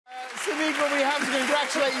Sonequa, we have to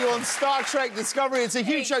congratulate you on Star Trek Discovery. It's a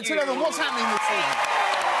huge show. Tell everyone what's happening this season.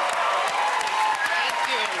 Thank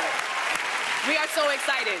you. We are so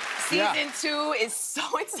excited. Season 2 is so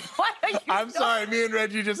exciting. I'm sorry, me and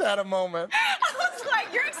Reggie just had a moment. I was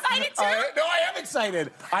like, you're excited too? No, I am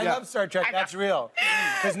excited. I love Star Trek. That's real.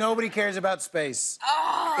 Because nobody cares about space.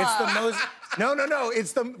 Oh. It's the most... No.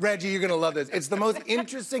 It's the... Reggie, you're going to love this. It's the most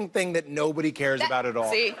interesting thing that nobody cares about at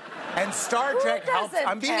all. See? And Star Trek helps...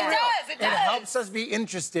 I'm being real. It does. It helps us be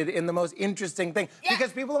interested in the most interesting thing. Yeah.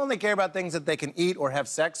 Because people only care about things that they can eat or have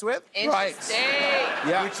sex with. Interesting. Right.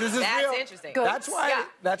 Yeah. Which is That's real. interesting. That's why...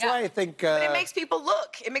 That's why I think... But it makes people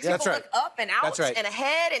look. It makes people look up and out and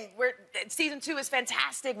ahead. And season 2 is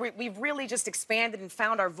fantastic. We've really just expanded and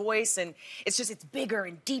found our voice. And it's bigger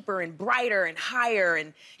and deeper and brighter and higher.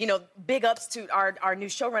 And, you know, big ups to our new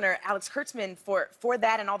showrunner, Alex Kurtzman, for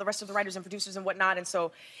that and all the rest of the writers and producers and whatnot. And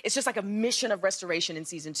so it's just like a mission of restoration in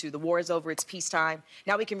season 2. The war is over. It's peacetime.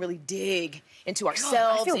 Now we can really dig into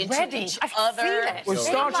ourselves, into each other. Was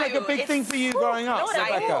Star Trek a big thing for you growing up,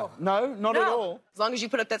 Rebecca? No, not at all. As long as you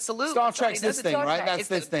put up that salute. Star Trek's this thing, right? That's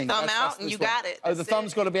this thing. Thumb out and you got it. Oh, the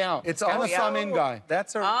thumb's got to be out. It's I'm a thumb in guy.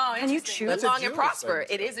 That's a... Oh, can you choose? Long and prosper.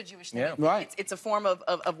 It is a Jewish thing. Yeah. Right. It's a form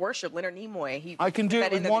of worship. Leonard Nimoy. I can do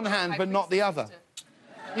it with one hand, but not the other.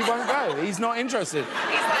 He won't go. He's not interested.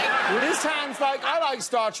 He's like... With his hands like, I like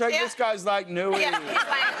Star Trek. This guy's like, no. Yeah, he's like,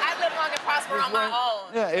 I live long and prosper on my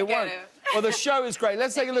own. Yeah, it won't. Well, the show is great.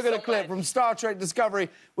 Let's take a look at a clip from Star Trek Discovery,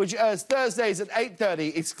 which airs Thursdays at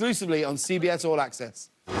 8:30 exclusively on CBS All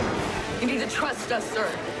Access. You need to trust us, sir.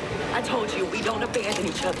 I told you, we don't abandon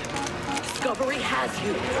each other. Discovery has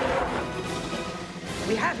you.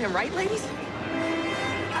 We have him, right, ladies?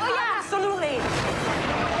 Oh, yeah, absolutely.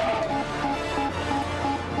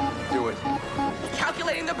 Do it.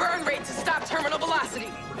 Calculating the burn rate to stop terminal velocity.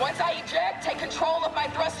 Once I eject, take control of my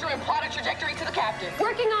thruster and plot a trajectory to the captain.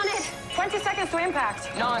 Working on it. 20 seconds to impact.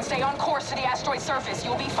 Non, stay on course to the asteroid surface.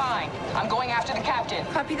 You'll be fine. I'm going after the captain.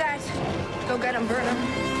 Copy that. Go get him, burn him.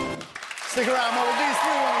 Stick around, more with these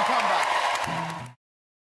three when we come back.